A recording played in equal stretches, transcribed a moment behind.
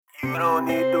You don't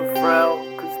need to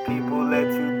frown, cause people let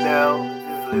you down.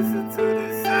 Just listen to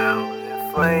the sound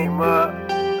and flame up.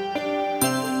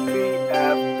 Repeat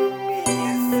after me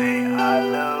and say I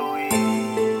love weed.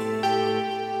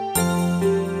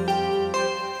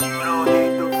 You don't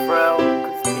need to frown,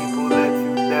 cause people let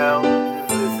you down.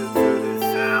 Just listen to the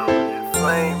sound and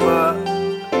flame up.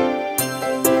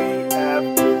 Repeat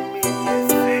after me and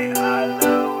say I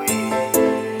love weed.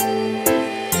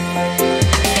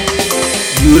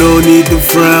 You don't need to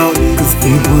frown, cause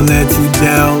people let you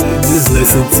down. Just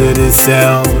listen to this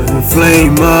sound and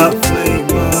flame up.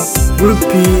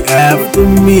 Repeat after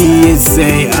me and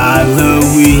say I love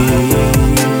weed.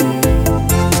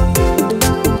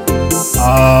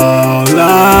 All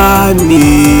I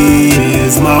need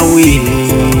is my weed.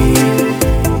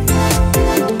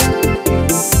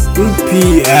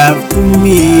 Repeat after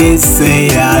me and say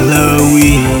I love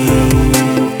weed.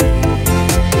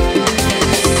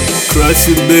 Crush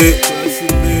a bit,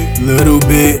 little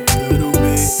bit,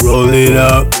 roll it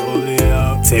up,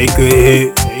 take a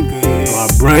hit. My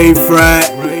brain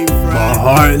fried, my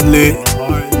heart lit,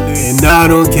 and I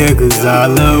don't care cause I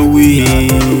love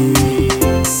weed.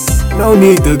 No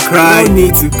need to cry, no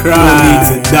need to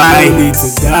die,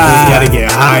 Just gotta get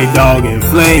high, dog, and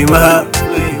flame up.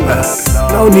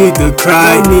 No need to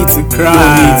cry, no need to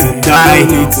die,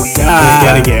 Just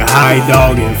gotta get high,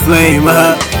 dog, and flame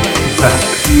up.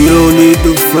 You don't need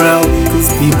to frown, cause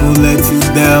people let you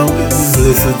down. Just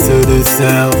listen to the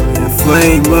sound and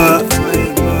flame up.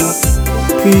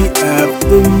 Repeat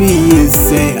after me and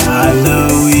say I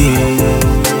love weed.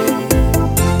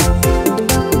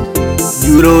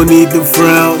 You don't need to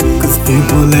frown, cause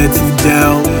people let you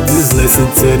down. Just listen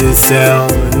to the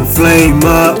sound and flame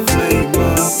up.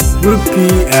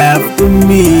 Repeat after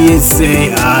me and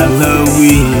say I love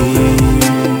weed.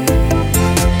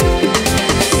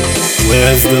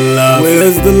 Where's the love?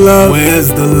 Where's the love? Where's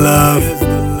the love?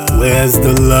 Where's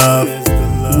the love?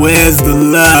 Where's the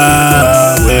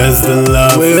love? Where's the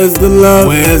love? Where's the love?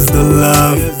 Where's the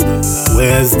love?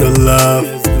 Where's the love?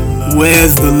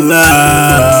 Where's the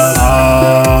love?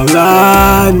 All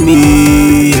I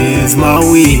need is my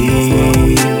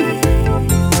weed.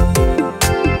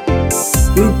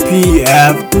 Repeat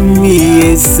after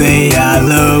me and say I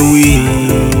love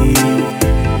weed.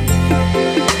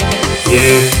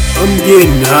 Yeah. I'm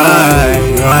getting high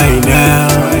right now,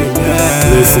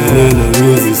 listening to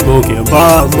music, smoking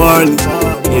Bob Marley.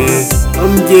 Yeah,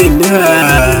 I'm getting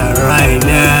high right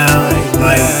now,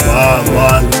 like Bob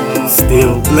Marley,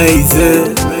 still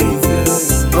blazing.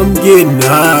 I'm getting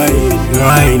high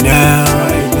right now,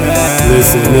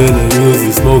 listening to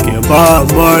music, smoking Bob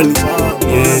Marley.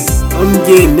 Yeah, I'm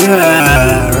getting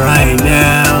high right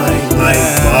now, like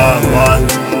Bob Marley,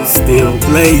 still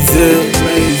blazing.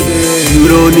 You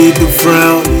don't need to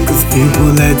frown, cause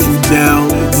people let you down.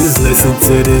 Just listen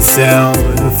to this sound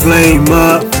and flame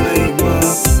up.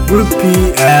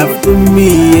 Repeat after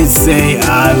me and say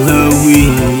I love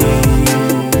weed.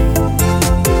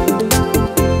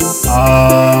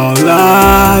 All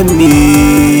I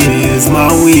need is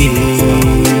my weed.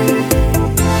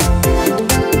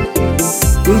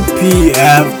 Repeat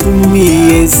after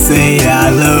me and say I